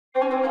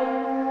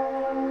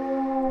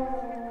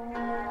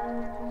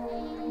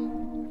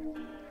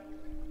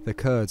The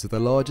Kurds are the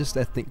largest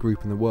ethnic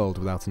group in the world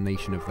without a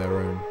nation of their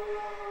own.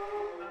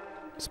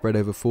 Spread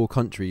over 4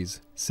 countries,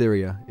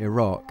 Syria,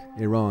 Iraq,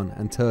 Iran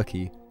and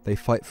Turkey, they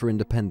fight for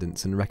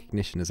independence and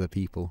recognition as a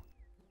people.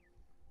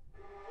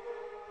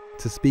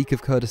 To speak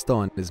of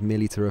Kurdistan is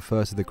merely to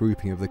refer to the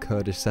grouping of the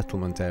Kurdish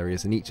settlement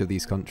areas in each of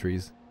these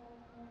countries.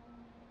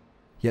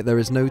 Yet there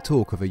is no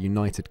talk of a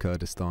united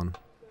Kurdistan.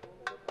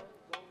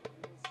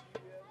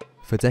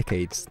 For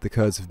decades, the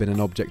Kurds have been an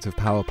object of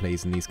power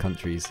plays in these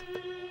countries.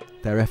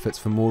 Their efforts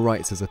for more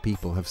rights as a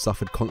people have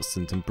suffered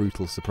constant and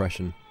brutal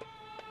suppression.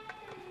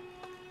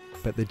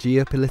 But the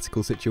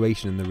geopolitical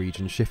situation in the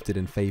region shifted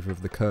in favour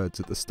of the Kurds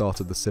at the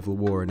start of the civil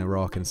war in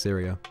Iraq and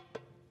Syria.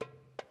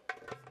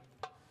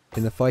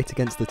 In the fight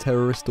against the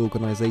terrorist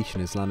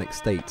organisation Islamic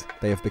State,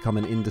 they have become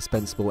an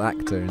indispensable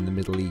actor in the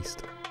Middle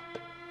East.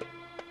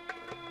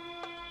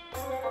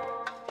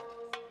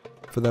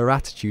 For their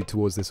attitude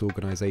towards this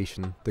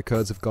organisation, the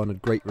Kurds have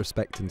garnered great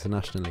respect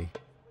internationally.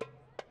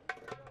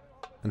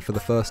 And for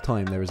the first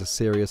time there is a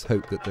serious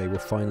hope that they will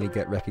finally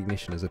get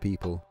recognition as a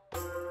people.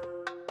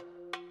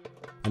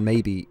 And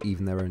maybe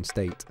even their own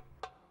state.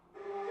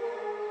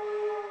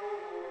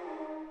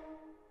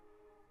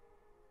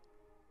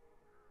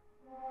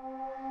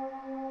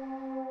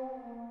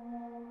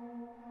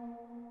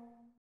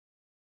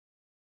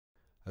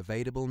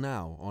 Available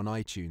now on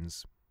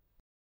iTunes.